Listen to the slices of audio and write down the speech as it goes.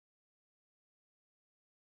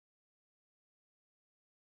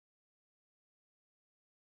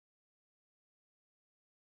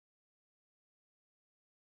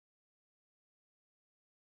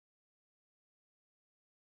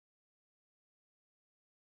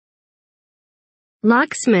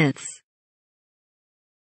Locksmiths.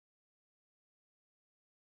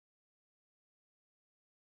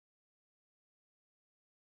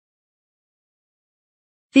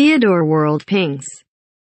 Theodore World Pinks.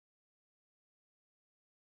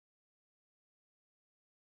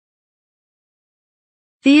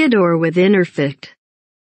 Theodore with interfict.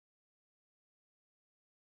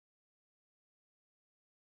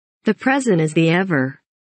 The present is the ever.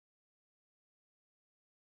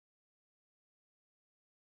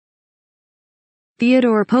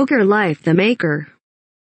 Theodore Poker Life the maker.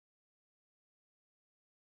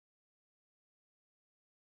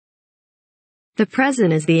 The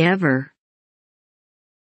present is the ever.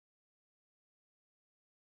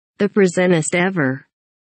 The presentest ever.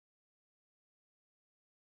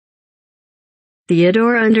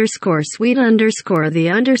 Theodore _ sweet _ the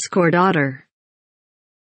 _ daughter.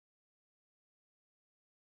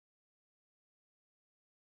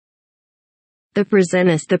 The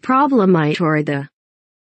presentest the problemite or the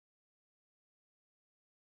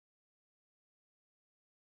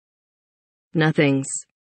nothings.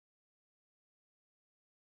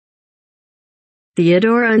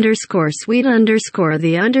 Theodore _ sweet _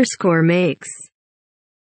 the _ makes.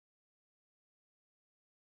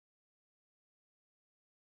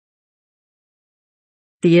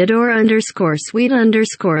 Theodore _ sweet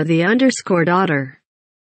 _ the _ daughter.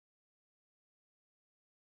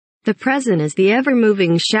 The present is the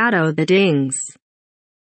ever-moving shadow that dings.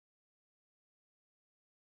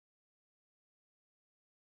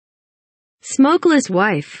 Smokeless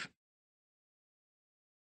wife.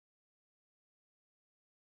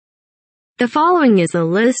 The following is a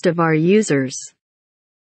list of our users.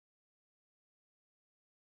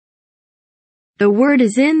 The word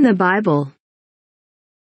is in the Bible.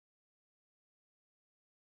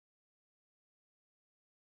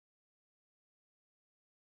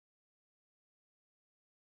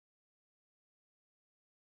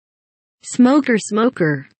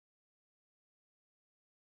 Smoker.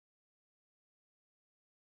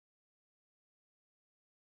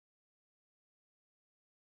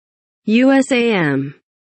 USAM.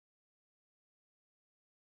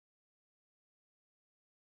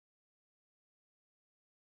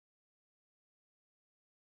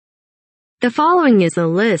 The following is a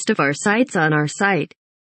list of our sites on our site.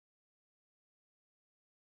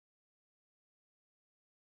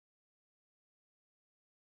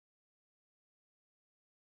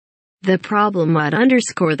 The problem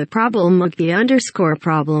 _ the problem _ the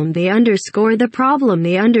problem the problem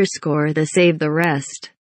the save the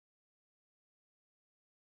rest.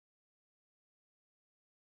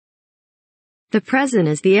 The present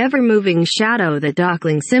is the ever-moving shadow that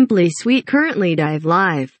Dockling Simply Sweet currently dive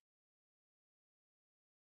live.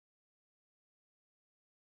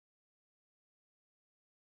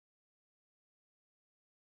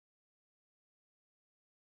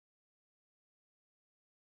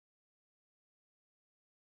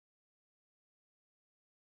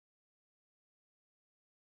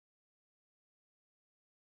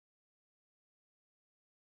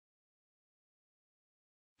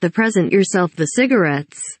 The present yourself the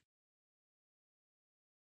cigarettes.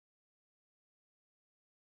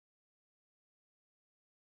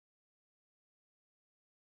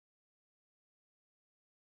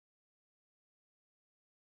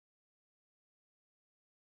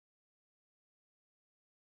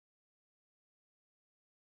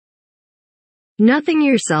 Nothing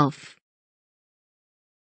yourself.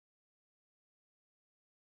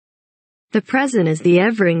 The present is the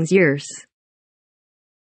everings yours.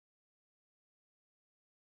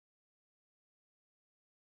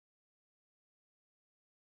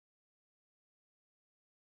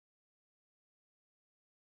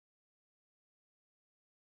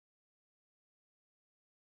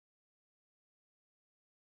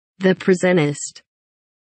 The presentist.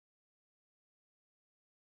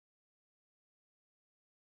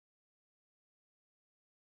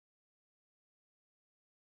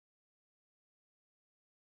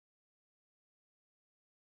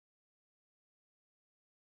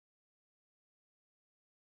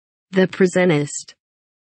 The presentist.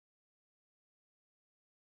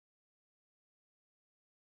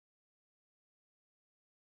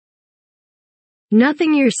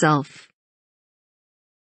 Nothing yourself.